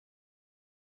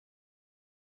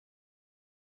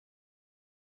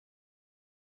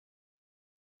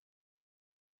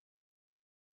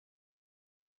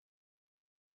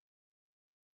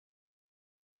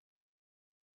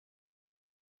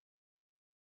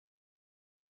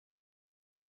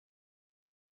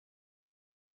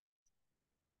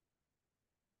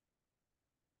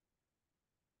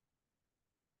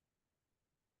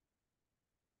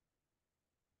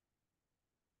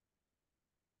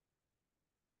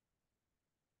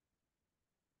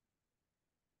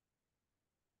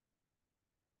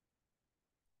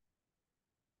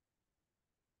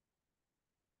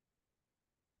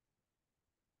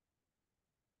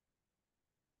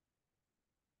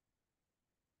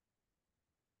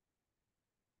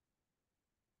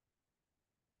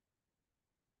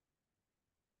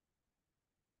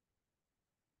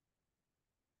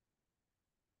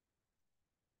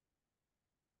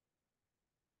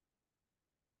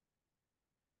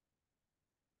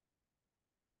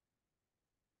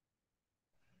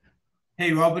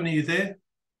Hey, Robin, are you there?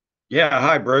 Yeah,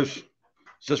 hi Bruce. Is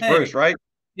this Bruce, Hey, right?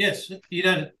 yes, you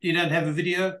don't have a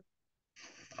video?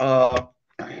 Uh,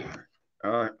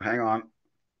 Hang on.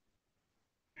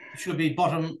 It should be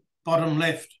bottom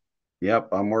left. Yep,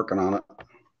 I'm working on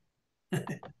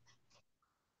it.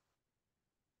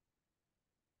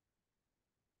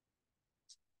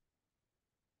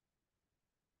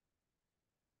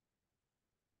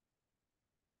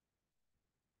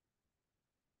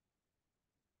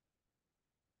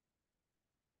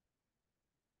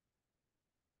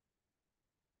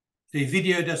 The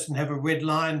video doesn't have a red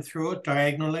line through it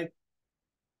diagonally.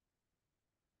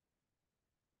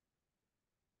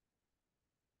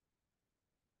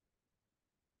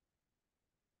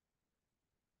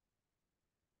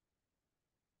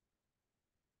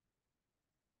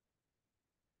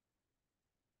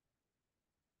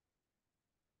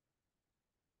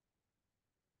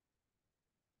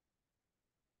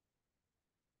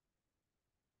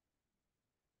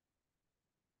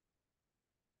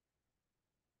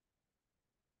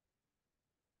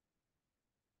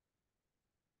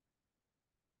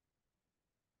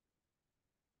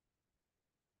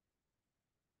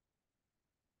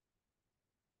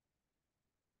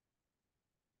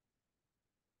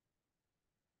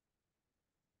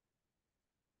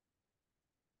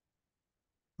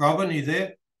 Robin, are you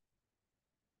there?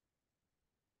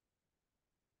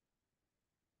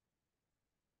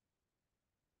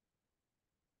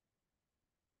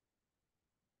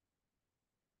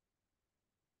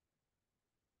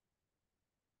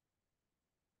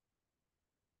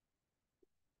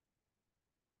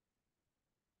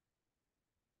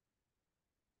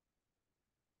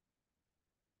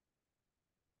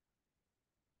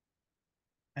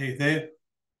 Are you there?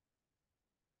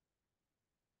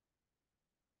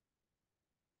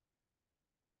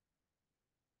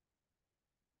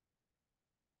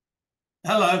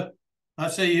 Hello, I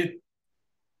see you.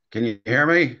 Can you hear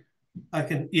me? I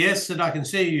can, yes, and I can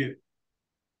see you.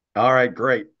 All right,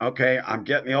 great. Okay, I'm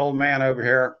getting the old man over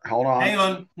here. Hold Hang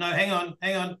on. on, no, hang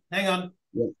on.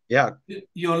 Yeah,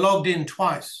 You're logged in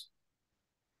twice.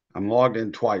 I'm logged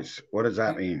in twice. What does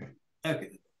that mean?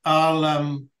 Okay, I'll.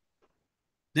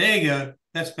 There you go.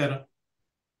 That's better.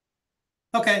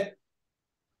 Okay,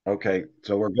 Okay,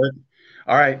 so we're good.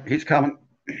 All right, he's coming.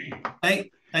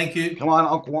 thank you. Come on,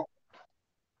 Uncle.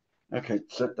 Okay,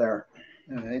 sit there.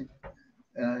 All right.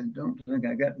 I don't think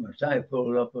I got my tie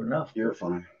pulled up enough. You're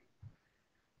fine.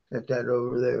 Set that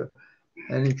over there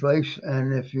any place.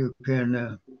 And if you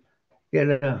can get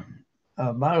a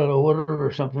bottle of water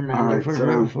or something in All the right, sit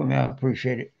refrigerator down. for me, I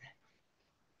appreciate it.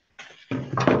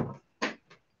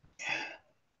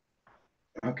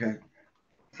 Okay.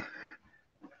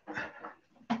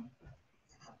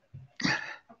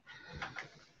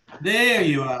 There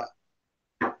you are.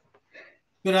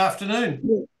 Good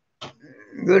afternoon.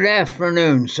 Good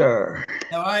afternoon, sir.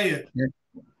 How are you?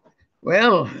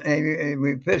 Well,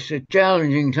 we faced a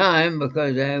challenging time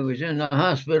because I was in the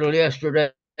hospital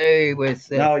yesterday with,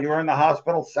 No, you were in the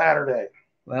hospital Saturday.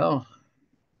 well,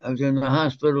 I was in the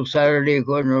hospital Saturday,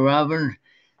 according to Robin,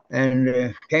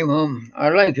 and came home. I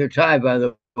like your tie, by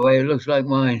the way. It looks like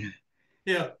mine.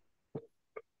 Yeah. And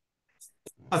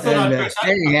I thought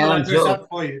anyhow, I'd dress so up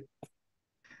for you.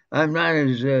 I'm not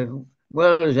as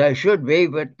well as I should be,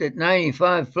 but at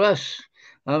 95 plus,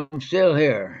 I'm still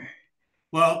here.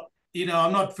 Well,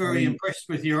 I'm not very And, impressed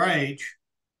with your age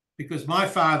because my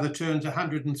father turns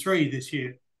 103 this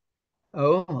year.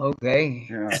 oh, okay.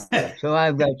 Yeah. So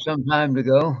I've got some time to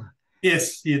go.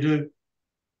 Yes, you do.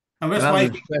 I'm just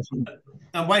Robin's waiting. stressing.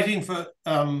 I'm waiting for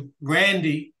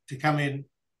Randy to come in.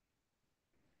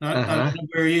 I don't Uh-huh. know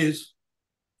where he is.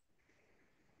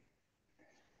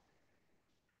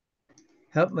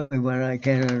 Help me when I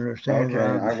can't understand, Okay,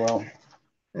 Rob. I will.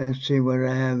 Let's see what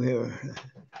I have here.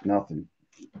 Nothing.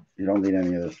 You don't need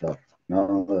any of this stuff. None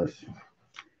of this.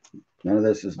 None of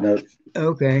this is notes.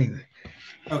 Okay.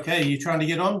 Okay, you trying to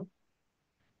get on?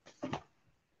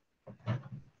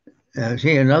 I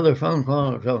see another phone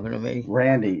call talking to me.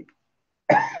 Randy.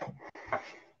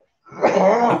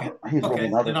 Okay, He's with okay.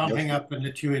 another Then I'll hang person. up and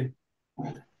let you in.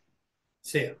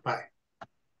 See you. Bye.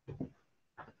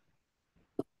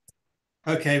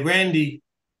 Okay, Randy.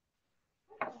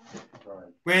 All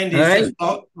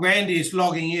right. Randy is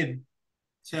logging in,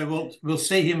 so we'll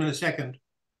see him in a second.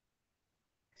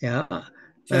 Yeah.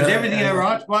 So is everything all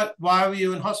right? Why were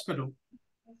you in hospital?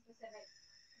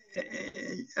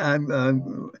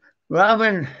 I'm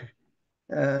Robin.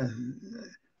 Uh,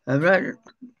 I'm not.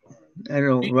 I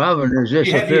don't. You, Robin has you have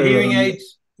your disappeared hearing on me.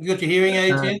 aids. You got your hearing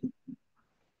aids Uh, in?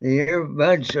 the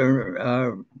earbuds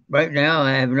are right now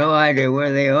I have no idea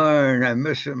where they are, and I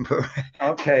miss them for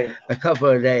Okay. a couple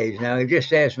of days. Now, he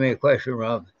just asked me a question,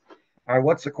 Rob. All right.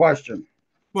 What's the question?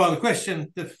 Well, the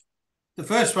question, the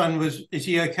first one was, is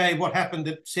he okay? What happened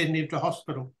that sent him to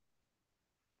hospital?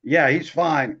 Yeah, he's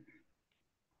fine.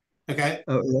 Okay.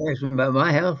 Oh, you asked me about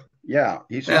my health? Yeah,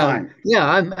 he's fine. Yeah,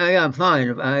 I'm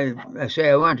fine. I say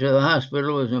I went to the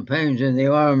hospital with some pains in the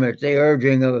arm at the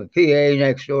urging of a PA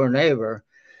next door neighbor,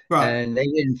 Right. and they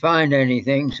didn't find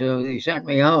anything, so they sent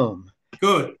me home.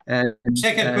 Good. And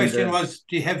Second question was,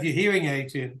 do you have your hearing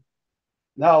aids in?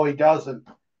 No, he doesn't.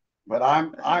 But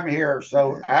I'm here,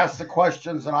 so ask the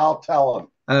questions and I'll tell him.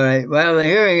 all right. Well, the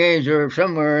hearing aids are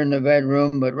somewhere in the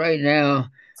bedroom, but right now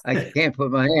I can't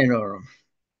put my hand on them,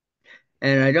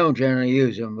 and I don't generally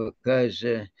use them because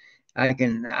I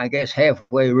can, I guess,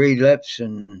 halfway read lips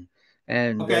and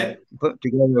Okay. put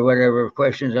together whatever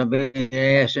questions I'm being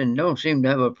asked, and don't seem to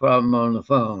have a problem on the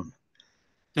phone.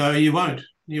 No, you won't.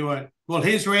 You won't. Well,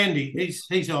 here's Randy.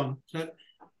 He's on. So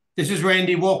this is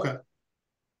Randy Walker.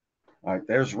 All right,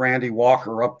 there's Randy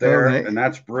Walker up there, and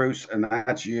that's Bruce, and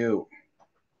that's you.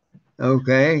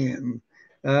 Okay.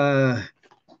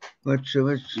 What's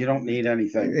You don't need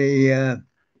anything. the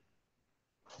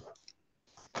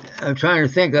I'm trying to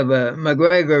think of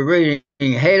McGregor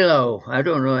reading Halo. I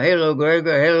don't know, Halo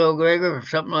Gregor,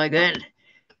 something like that.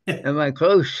 Am I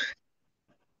close?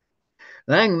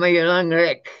 Lang me lang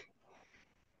rek.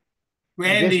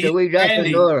 Just a wee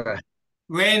Dora.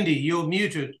 Randy, you're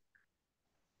muted.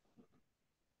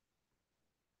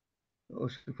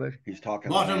 What's the question? He's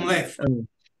talking. Bottom left.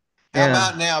 How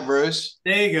about now, Bruce?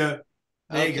 There you go.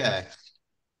 There Okay.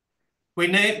 you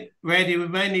go. Randy, we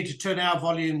may need to turn our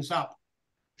volumes up.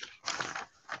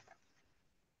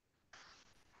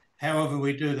 However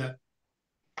we do that.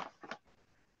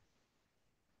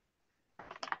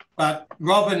 But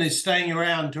Robin is staying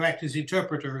around to act as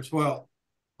interpreter as well.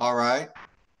 All right.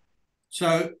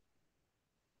 So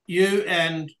you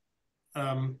and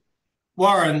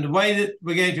Warren, the way that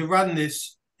we're going to run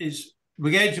this is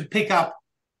we're going to pick up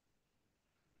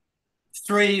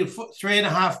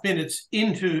 3.5 minutes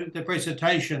into the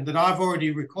presentation that I've already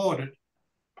recorded.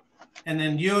 And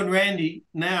then you and Randy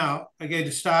now are going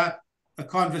to start a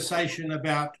conversation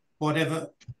about whatever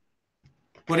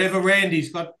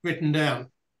Randy's got written down.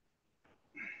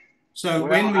 So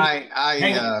when we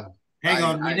hang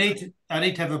on, I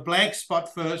need to have a blank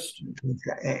spot first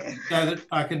so that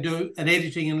I can do an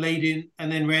editing and lead in,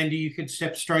 and then Randy, you can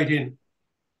step straight in.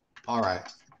 All right.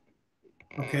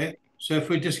 Okay. So if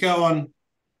we just go on,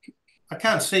 I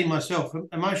can't see myself.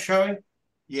 Am I showing?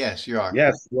 Yes, you are.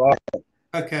 Yes, you are.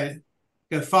 Okay.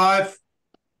 Go 5,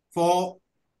 4,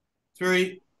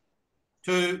 3,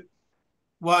 2,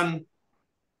 1.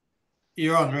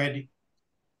 You're on, Randy.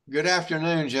 Good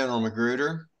afternoon, General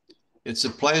Magruder. It's a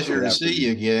pleasure to see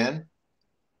you again.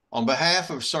 On behalf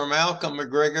of Sir Malcolm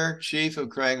McGregor, Chief of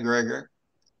Clan Gregor,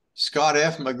 Scott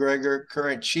F. McGregor,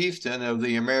 current chieftain of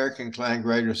the American Clan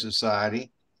Gregor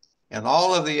Society, and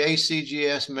all of the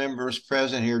ACGS members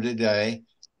present here today,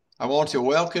 I want to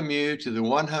welcome you to the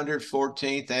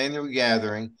 114th annual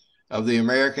gathering of the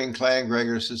American Clan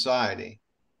Gregor Society.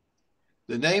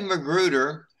 The name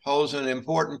Magruder holds an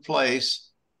important place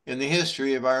in the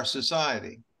history of our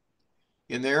society.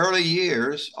 In the early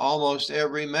years, almost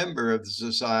every member of the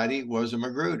society was a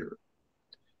Magruder.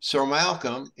 Sir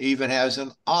Malcolm even has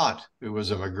an aunt who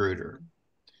was a Magruder.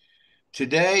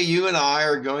 Today, you and I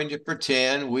are going to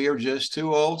pretend we are just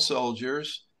two old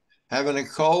soldiers having a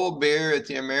cold beer at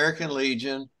the American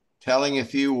Legion, telling a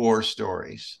few war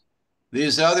stories.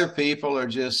 These other people are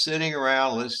just sitting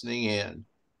around listening in.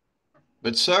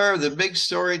 But sir, the big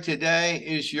story today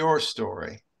is your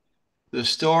story, the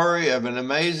story of an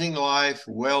amazing life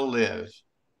well lived.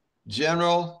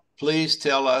 General, please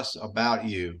tell us about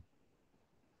you.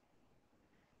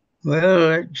 Well,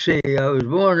 let's see. I was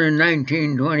born in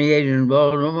 1928 in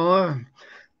Baltimore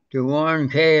to Warren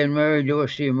K. and Mary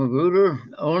Dorsey Magruder,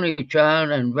 only child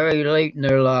and very late in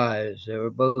their lives. They were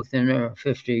both in their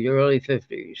early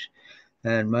 50s.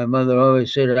 And my mother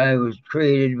always said I was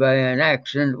created by an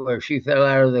accident where she fell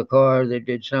out of the car that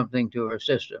did something to her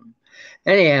system.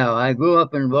 Anyhow, I grew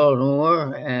up in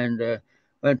Baltimore and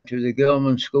went to the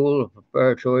Gilman School, a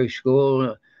preparatory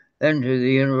school, then to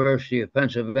the University of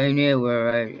Pennsylvania,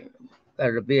 where I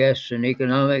got a BS in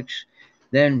economics,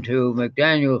 then to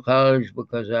McDaniel College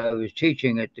because I was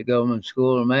teaching at the Gilman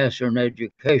School, a master in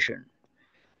education.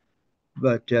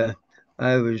 But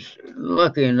I was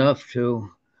lucky enough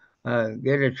to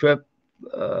get a trip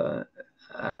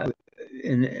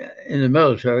in the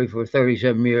military for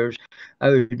 37 years. I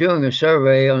was doing a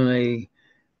survey on the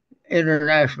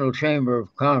International Chamber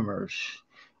of Commerce,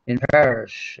 in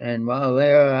Paris. And while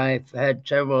there, I had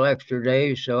several extra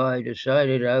days, so I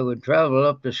decided I would travel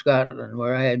up to Scotland,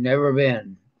 where I had never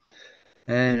been.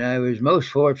 And I was most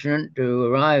fortunate to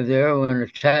arrive there when a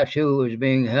tattoo was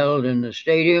being held in the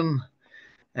stadium.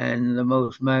 And the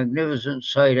most magnificent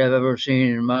sight I've ever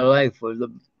seen in my life was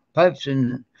the pipes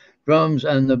and drums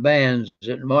and the bands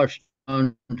that marched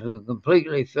on to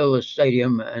completely fill the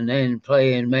stadium and then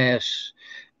play in mass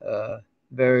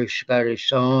various Scottish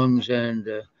songs. And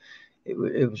it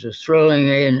was a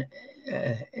thrilling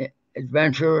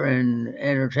adventure and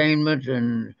entertainment,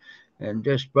 and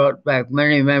just brought back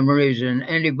many memories. And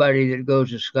anybody that goes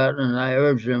to Scotland, I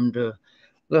urge them to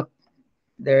look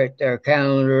at their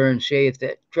calendar and see if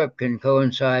that trip can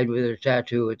coincide with a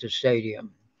tattoo at the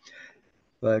stadium.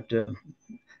 But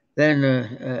then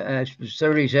I was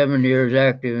 37 years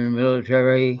active in the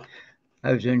military.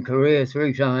 I was in Korea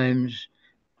 3 times,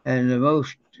 and the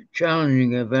most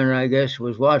challenging event, I guess,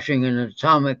 was watching an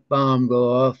atomic bomb go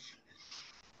off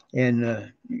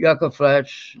in Yucca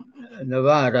Flats,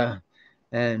 Nevada,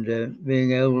 and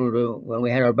being able to, well,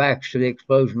 we had our backs to the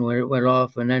explosion when it went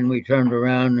off, and then we turned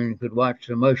around and could watch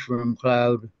the mushroom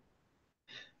cloud,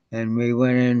 and we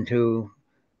went into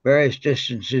various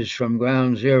distances from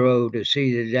ground zero to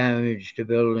see the damage to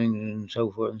buildings and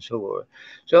so forth and so forth.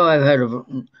 So I've had a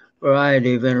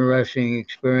variety of interesting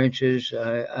experiences.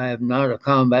 I am not a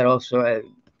combat officer. I've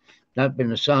not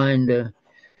been assigned to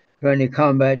any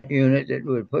combat unit that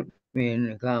would put me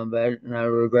in combat, and I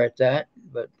regret that.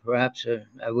 But perhaps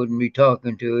I wouldn't be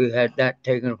talking to you had that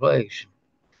taken place.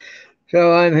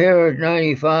 So I'm here at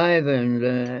 95 and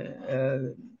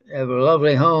have a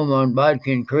lovely home on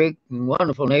Bodkin Creek, and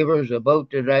wonderful neighbors, a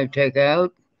boat that I take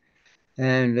out,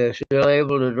 and still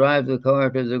able to drive the car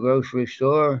to the grocery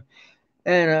store,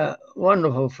 and a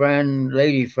wonderful friend,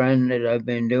 lady friend, that I've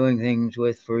been doing things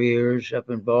with for years up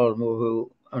in Baltimore,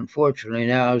 who unfortunately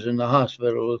now is in the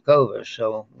hospital with COVID.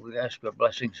 So we ask for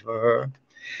blessings for her.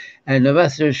 And the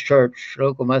Methodist Church,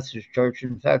 local Methodist Church,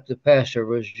 in fact, the pastor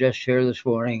was just here this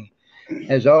morning,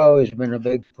 has always been a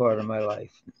big part of my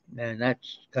life. And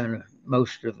that's kind of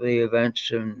most of the events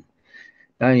in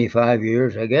 95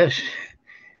 years, I guess.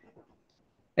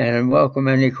 And I welcome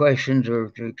any questions or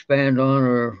to expand on,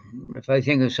 or if I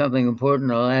think of something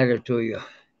important, I'll add it to you.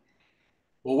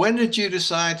 Well, when did you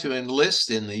decide to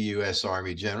enlist in the U.S.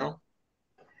 Army, General?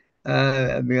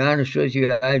 I'll be honest with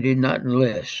you, I did not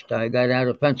enlist. I got out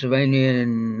of Pennsylvania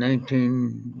in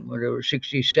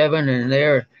 1967, and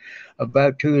there,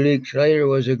 about 2 weeks later,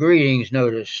 was a greetings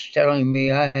notice telling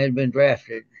me I had been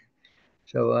drafted.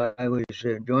 So I was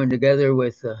joined together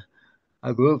with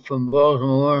a group from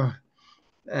Baltimore,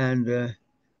 and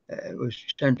was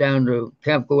sent down to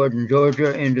Camp Gordon,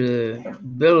 Georgia, into the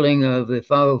building of the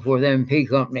 504th MP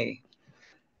Company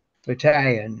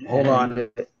battalion. Hold on.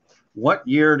 What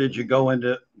year did you go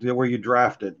into where you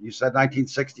drafted? You said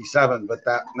 1967, but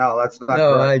that's not correct.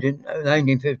 I didn't.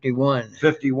 1951.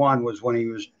 51 was when he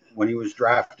was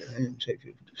drafted. I didn't say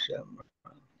 57.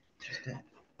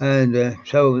 And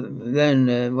so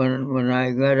then when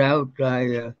I got out,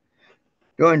 I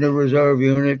joined the reserve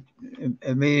unit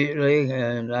immediately,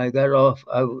 and I got off.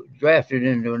 I was drafted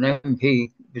into an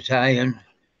MP battalion,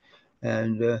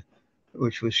 and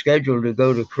which was scheduled to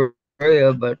go to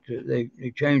Korea, but they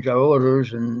changed our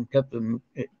orders and kept them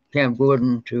at Camp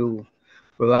Gordon to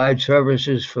provide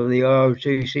services for the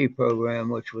ROTC program,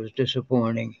 which was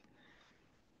disappointing.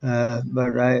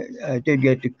 But I did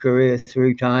get to Korea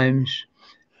 3 times,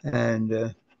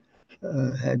 and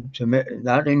had some,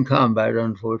 not in combat,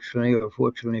 unfortunately, or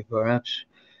fortunately perhaps,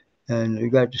 and we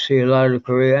got to see a lot of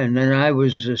Korea. And then I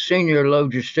was a senior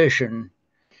logistician,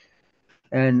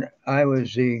 and I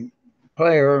was the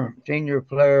senior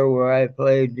player, where I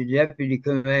played the Deputy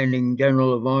Commanding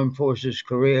General of Armed Forces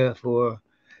Korea for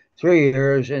 3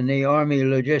 years in the Army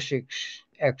Logistics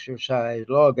Exercise,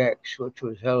 LOGEX, which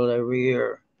was held every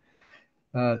year.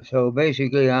 So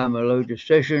basically, I'm a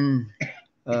logistician.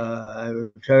 I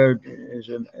retired as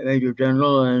a Major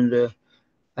General, and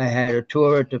I had a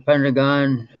tour at the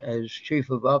Pentagon as Chief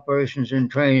of Operations and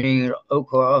Training at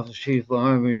OCOR, Office Chief of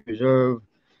Army Reserve.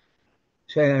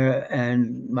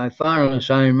 And my final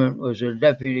assignment was a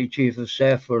Deputy Chief of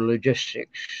Staff for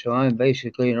Logistics. So I'm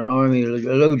basically an Army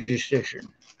logistician.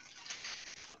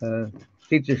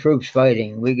 Keep the troops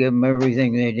fighting. We give them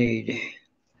everything they need.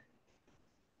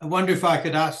 I wonder if I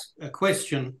could ask a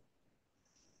question.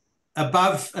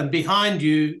 Above and behind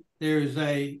you, there is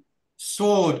a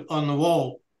sword on the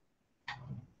wall.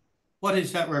 What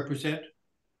does that represent?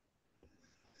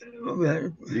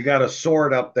 You got a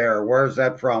sword up there. Where's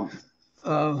that from?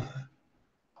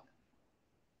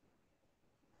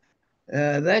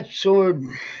 That sword,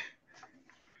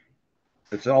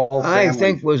 it's an old I family.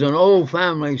 think, was an old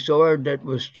family sword that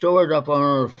was stored up on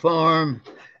our farm.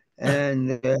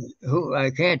 And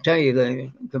I can't tell you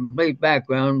the complete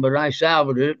background, but I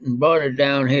salvaged it and brought it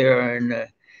down here. And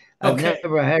I've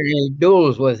never had any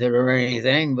duels with it or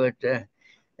anything, but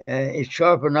it's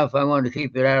sharp enough. I want to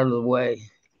keep it out of the way.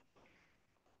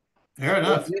 Fair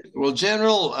enough. Well,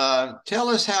 General, tell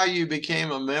us how you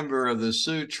became a member of the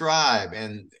Sioux tribe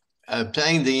and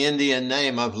obtained the Indian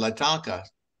name of Latanka.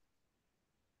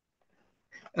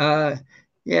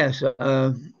 Yes,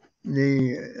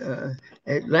 the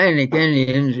Atlantic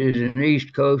Indians is an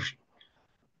East Coast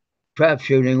trap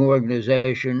shooting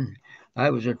organization. I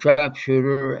was a trap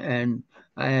shooter, and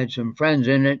I had some friends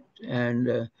in it,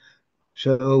 and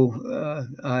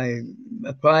so I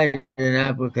applied an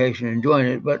application and joined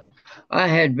it. But I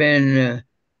had been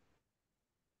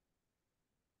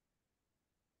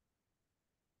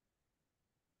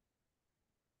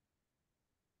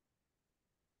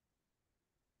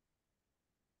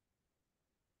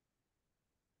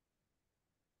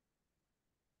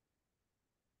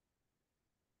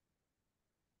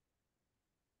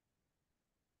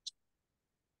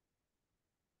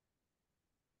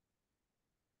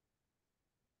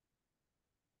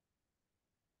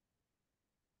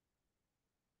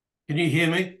Can you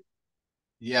hear me?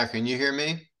 Yeah, can you hear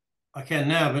me? I can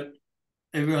now, but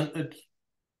everyone.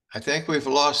 I think we've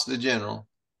lost the general.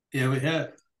 Yeah, we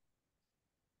have.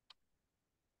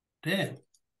 Damn.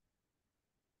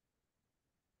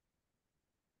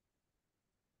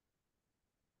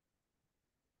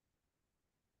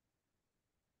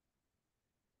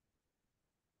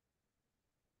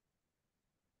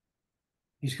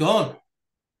 He's gone.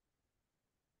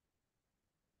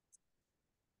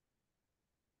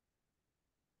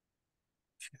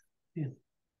 Yeah.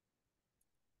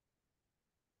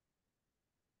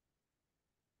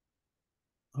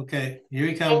 Okay, here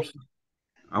he comes.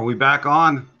 Are we back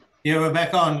on? Yeah, we're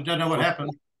back on. Don't know what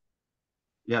happened.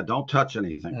 Yeah, don't touch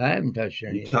anything. I haven't touched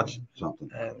anything. You touched something.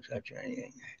 I haven't touched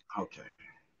anything. Okay.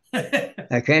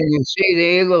 Can you see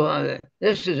the eagle?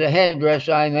 This is a headdress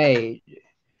I made,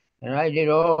 and I did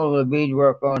all the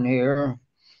beadwork on here.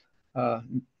 Took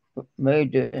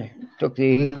the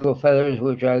eagle feathers,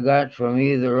 which I got from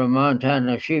either a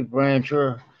Montana sheep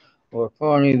rancher or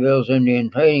Ponyville's Indian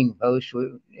Trading Post.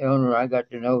 The owner I got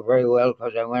to know very well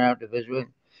because I went out to visit with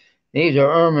him. These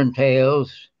are ermine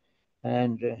tails,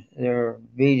 and they're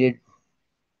beaded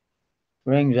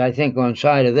rings, I think, on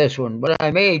side of this one. But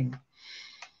I made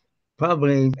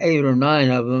probably 8 or 9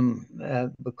 of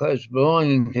them because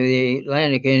belonging to the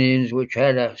Atlantic Indians, which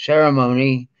had a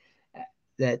ceremony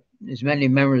that as many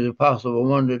members as possible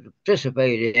wanted to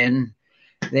participate in,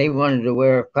 they wanted to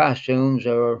wear costumes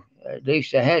or at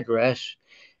least a headdress.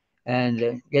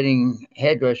 And getting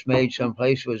headdress made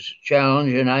someplace was a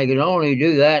challenge, and I could only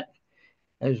do that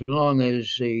as long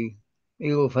as the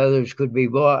eagle feathers could be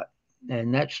bought.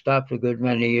 And that stopped a good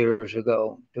many years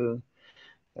ago, too.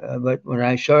 But when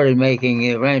I started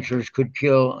making, ranchers could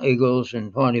kill eagles,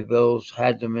 and Ponyvilles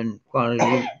had them in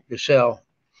quantity to sell.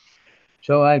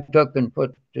 So I took and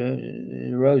put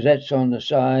rosettes on the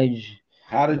sides.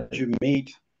 How did you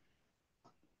meet?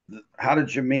 How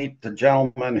did you meet the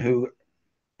gentleman who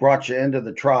brought you into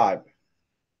the tribe?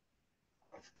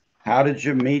 How did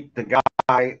you meet the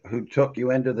guy who took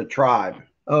you into the tribe?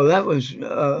 Oh, that was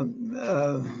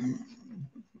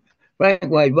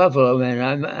Frank White Buffalo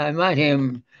Man. I met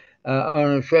him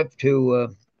on a trip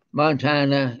to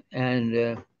Montana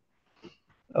and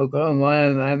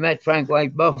Oklahoma. I met Frank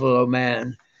White Buffalo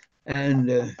Man,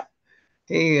 and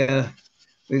we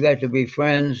got to be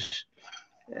friends.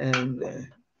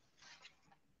 And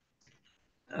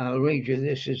I'll read you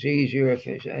this. It's easier if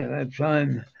I have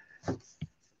time.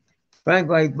 Frank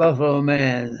White Buffalo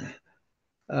Man,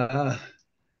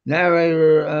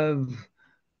 narrator of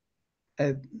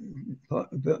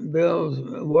Bill's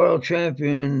world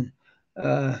champion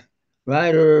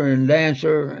rider and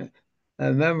dancer,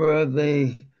 a member of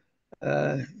the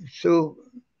Sioux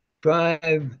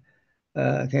tribe.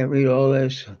 I can't read all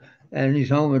this. And his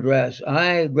home address.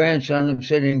 I, grandson of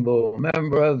Sitting Bull,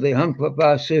 member of the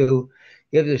Hunkpapa Sioux,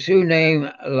 give the Sioux name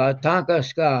Latanka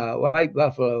Ska, White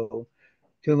Buffalo,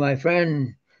 to my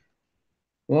friend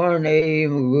Warren A.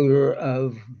 Magruder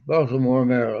of Baltimore,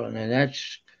 Maryland. And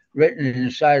that's written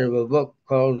inside of a book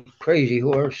called Crazy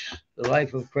Horse, The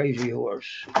Life of Crazy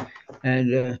Horse.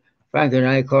 And Frank and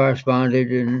I corresponded,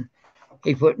 and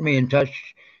he put me in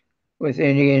touch with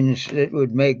Indians that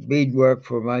would make beadwork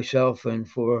for myself and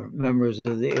for members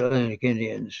of the Atlantic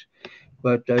Indians.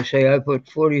 But I say I put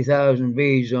 40,000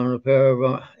 beads on a pair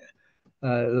of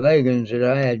leggings that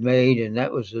I had made, and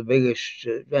that was the biggest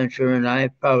adventure. And I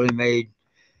probably made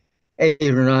 8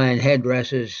 or 9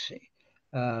 headdresses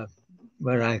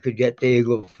when I could get the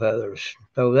eagle feathers.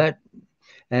 So that,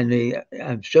 and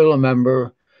I'm still a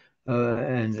member,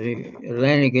 and the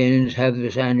Atlantic Indians have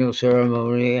this annual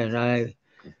ceremony, and I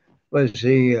was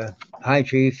the high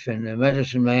chief and the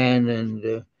medicine man,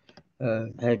 and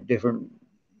had different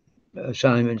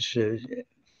assignments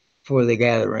for the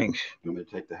gatherings. You want me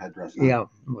to take the headdress off? Yeah,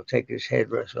 we'll take this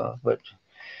headdress off. But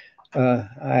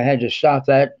I had to stop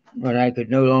that when I could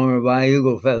no longer buy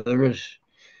eagle feathers,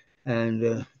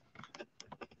 and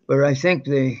but I think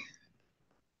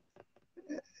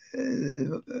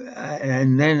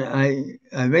and then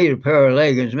I made a pair of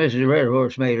leggings. Mrs. Red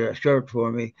Horse made a shirt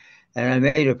for me, and I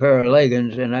made a pair of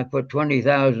leggings, and I put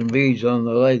 20,000 beads on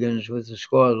the leggings with the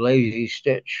squad lazy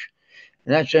stitch.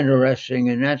 And that's interesting,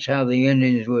 and that's how the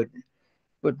Indians would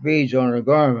put beads on a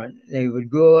garment. They would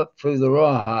go up through the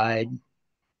rawhide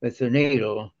with the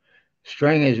needle,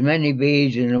 string as many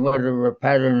beads in whatever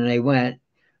pattern they went,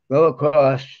 go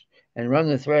across and run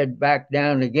the thread back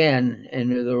down again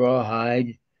into the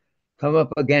rawhide, come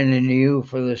up again into you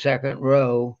for the second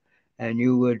row, and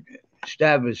you would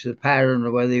establish the pattern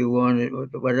of whether you wanted,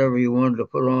 whatever you wanted to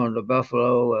put on, the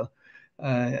buffalo,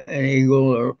 an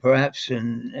eagle, or perhaps,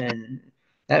 and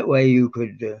that way you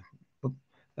could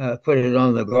put it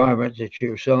on the garment that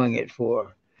you're sewing it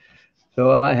for.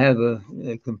 So I have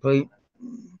a complete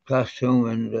costume,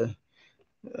 and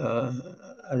I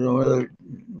don't know whether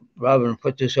Robin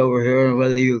put this over here and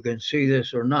whether you can see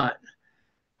this or not.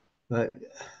 But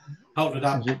hold it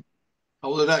up.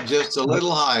 Hold it up just a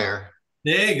little higher.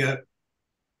 There you go.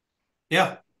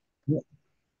 Yeah.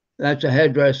 That's a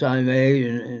headdress I made,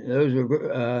 and those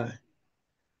are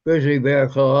grizzly bear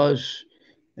claws,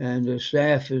 and the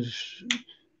staff is,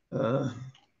 well,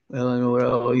 I don't know what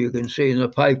all you can see in the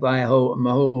pipe I'm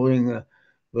holding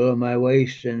below my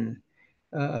waist, and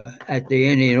at the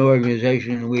Indian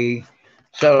organization, we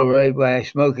celebrate by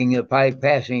smoking the pipe,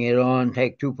 passing it on,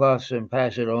 take 2 puffs and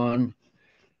pass it on,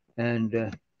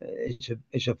 and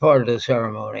it's a part of the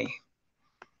ceremony.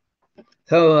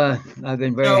 So I've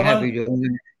been very happy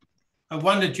to. I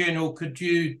wonder, General, could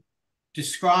you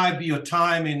describe your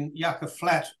time in Yucca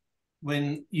Flat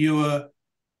when you were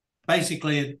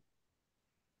basically,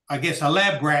 I guess, a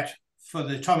lab rat for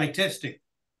the atomic testing?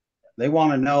 They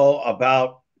want to know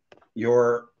about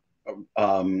your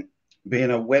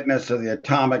being a witness of the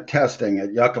atomic testing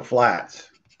at Yucca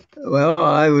Flats. Well,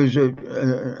 I was an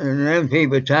MP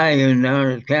battalion down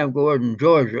at Camp Gordon,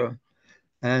 Georgia,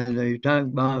 and the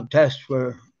atomic bomb tests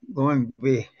were going to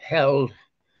be held,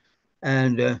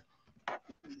 and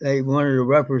they wanted a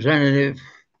representative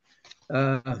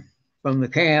from the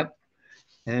camp,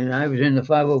 and I was in the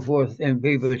 504th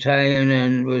MP battalion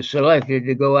and was selected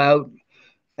to go out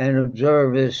and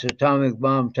observe this atomic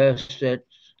bomb test at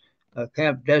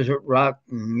Camp Desert Rock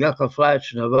in Yucca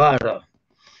Flats, Nevada.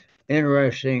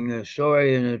 Interesting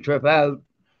story in the trip out.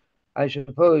 I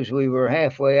suppose we were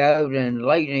halfway out and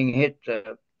lightning hit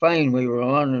the plane we were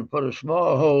on and put a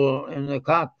small hole in the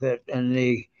cockpit, and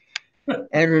the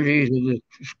energies of the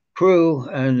crew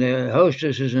and the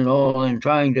hostesses and all in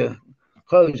trying to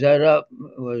close that up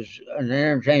was an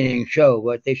entertaining show,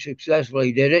 but they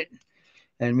successfully did it,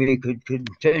 and we could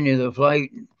continue the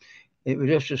flight. It was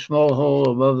just a small hole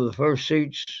above the first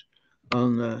seats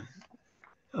on the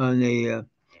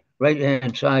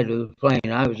right-hand side of the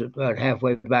plane. I was about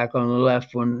halfway back on the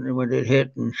left when it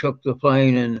hit and shook the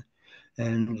plane,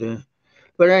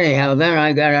 but anyhow, then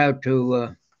I got out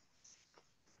to,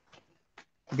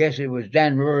 I guess it was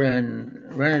Denver,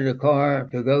 and rented a car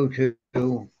to go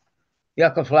to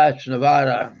Yucca Flats,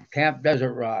 Nevada, Camp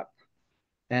Desert Rock,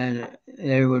 and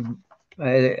I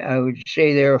would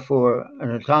stay there for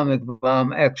an atomic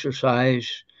bomb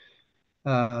exercise.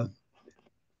 The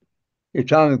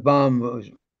atomic bomb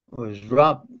was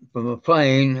dropped from a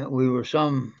plane. We were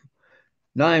some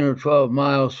 9 or 12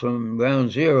 miles from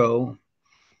ground zero.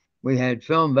 We had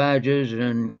film badges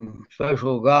and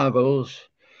special goggles,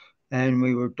 and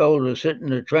we were told to sit in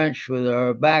the trench with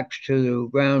our backs to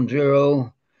ground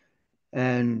zero,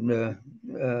 and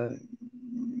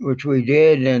which we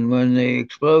did. And when the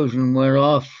explosion went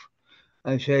off,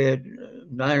 I say at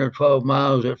 9 or 12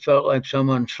 miles, it felt like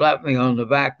someone slapped me on the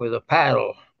back with a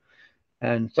paddle.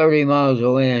 And 30 miles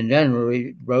away in Denver,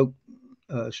 we broke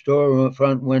store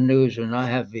front windows, and I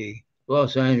have the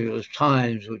Los Angeles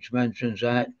Times, which mentions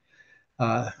that.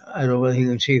 I don't know whether you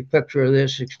can see a picture of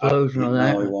this explosion or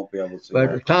that. No, we won't be able to see but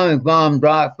that. Atomic bomb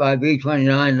dropped by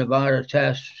B-29 Nevada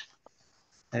test,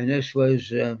 and this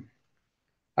was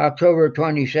October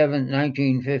 27,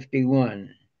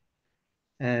 1951.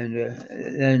 And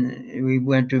then we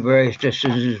went to various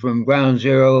distances from ground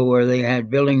zero where they had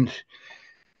buildings,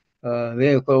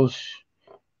 vehicles,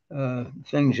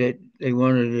 things that they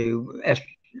wanted to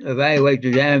evaluate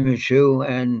the damage to.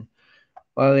 And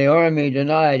while the Army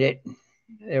denied it,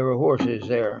 there were horses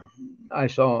there. I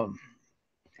saw them.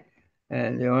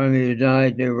 And the Army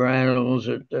denied there were animals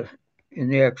in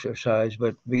the exercise,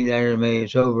 but be that as it may,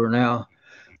 it's over now.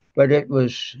 But it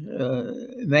was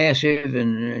massive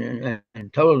and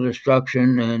total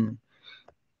destruction, and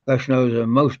gosh knows a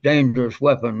most dangerous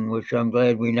weapon, which I'm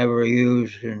glad we never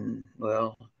used, and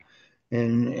well, to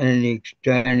any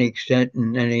extent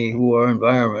in any war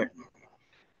environment.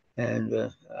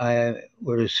 And I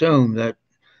would assume that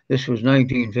this was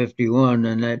 1951,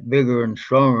 and that bigger and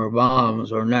stronger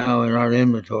bombs are now in our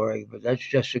inventory, but that's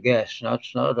just a guess.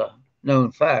 That's not a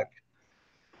known fact.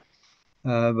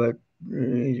 But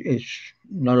it's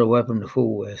not a weapon to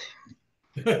fool with.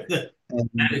 That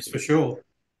is for sure.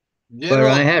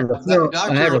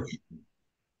 General,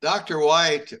 Dr.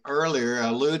 White earlier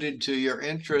alluded to your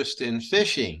interest in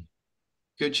fishing.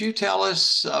 Could you tell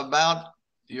us about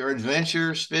your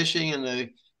adventures fishing in the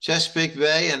Chesapeake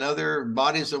Bay and other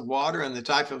bodies of water and the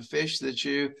type of fish that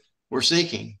you were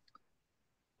seeking?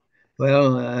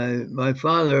 Well, my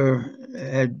father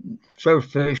had surf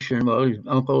fish, and well, his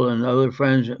uncle and other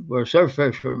friends were surf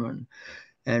fishermen.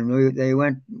 And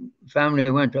family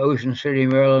went to Ocean City,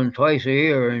 Maryland twice a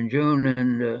year in June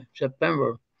and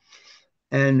September.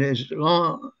 And as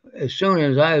soon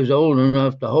as I was old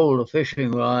enough to hold a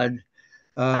fishing rod,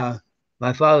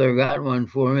 my father got one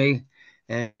for me,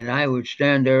 and I would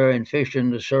stand there and fish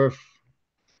in the surf.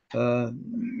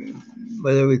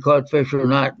 Whether we caught fish or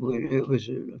not, it was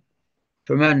a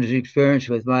tremendous experience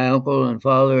with my uncle and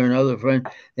father and other friends.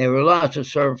 There were lots of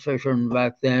surf fishermen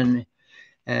back then,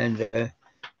 and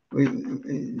we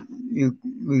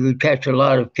would catch a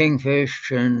lot of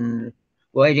kingfish and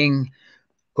whiting,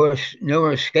 of course,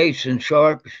 numerous skates and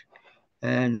sharks.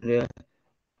 And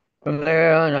from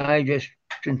there on, I just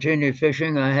continued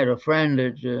fishing. I had a friend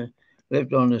that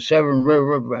lived on the Severn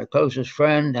River. My closest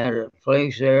friend had a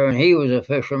place there, and he was a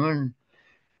fisherman.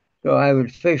 So I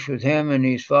would fish with him and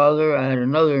his father. I had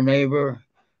another neighbor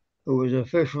who was a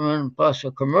fisherman plus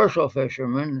a commercial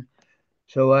fisherman.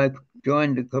 So I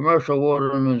joined the Commercial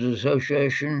Watermen's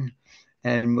Association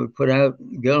and would put out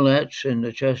gill nets in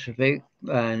the Chesapeake,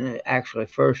 and actually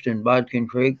first in Bodkin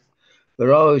Creek,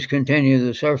 but always continue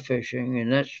the surf fishing.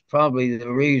 And that's probably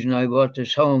the reason I bought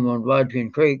this home on Bodkin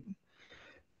Creek,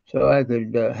 so I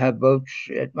could have boats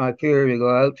at my pier to go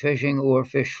out fishing or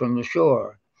fish from the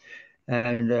shore.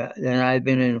 And then I've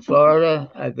been in Florida,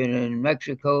 I've been in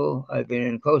Mexico, I've been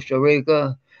in Costa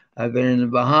Rica, I've been in the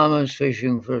Bahamas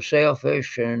fishing for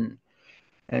sailfish, and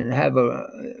have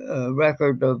a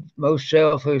record of most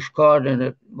sailfish caught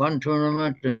in one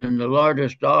tournament and the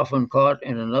largest dolphin caught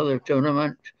in another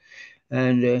tournament.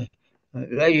 And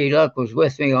Lady Luck was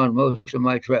with me on most of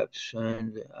my trips,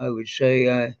 and I would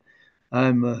say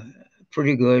I'm a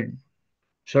pretty good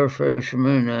surf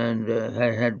fisherman, and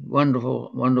had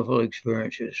wonderful, wonderful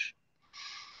experiences.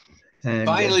 And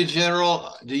finally,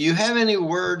 General, do you have any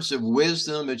words of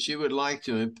wisdom that you would like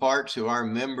to impart to our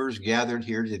members gathered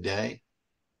here today?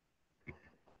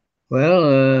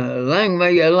 Well, lang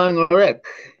may lang rek.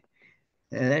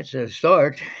 That's a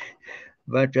start.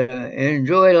 But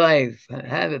enjoy life,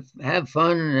 have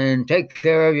fun, and take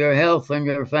care of your health and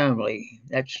your family.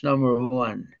 That's number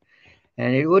one.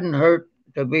 And it wouldn't hurt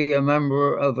to be a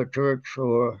member of a church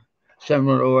or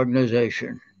similar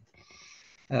organization.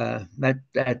 That's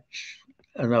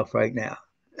enough right now.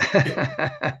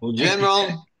 Well,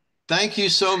 General, thank you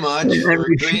so much for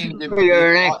agreeing to be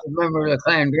an active member of the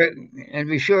Clan, and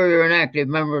be sure you're an active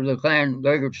member of the Clan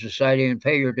Gregor Society and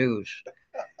pay your dues.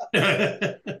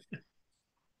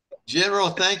 General,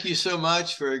 thank you so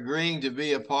much for agreeing to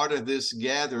be a part of this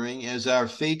gathering as our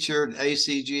featured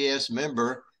ACGS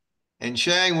member and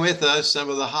sharing with us some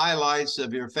of the highlights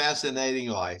of your fascinating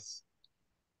life.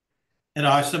 And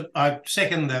I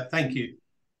second that. Thank you.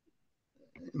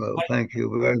 Well, thank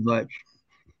you very much.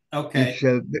 Okay.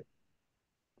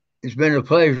 It's been a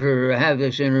pleasure to have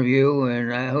this interview,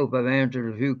 and I hope I've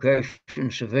answered a few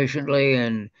questions sufficiently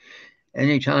and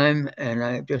anytime. And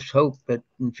I just hope that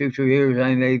in future years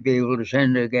I may be able to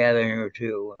send a gathering or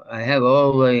two. I have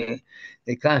all the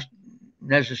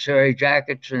necessary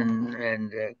jackets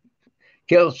and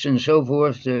kilts and so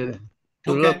forth to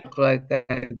look like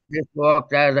I just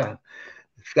walked out of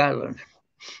Scotland.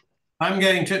 I'm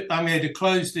going to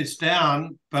close this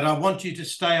down, but I want you to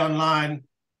stay online.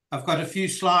 I've got a few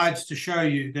slides to show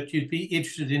you that you'd be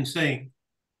interested in seeing.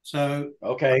 So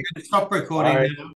okay, I'm going to stop recording now.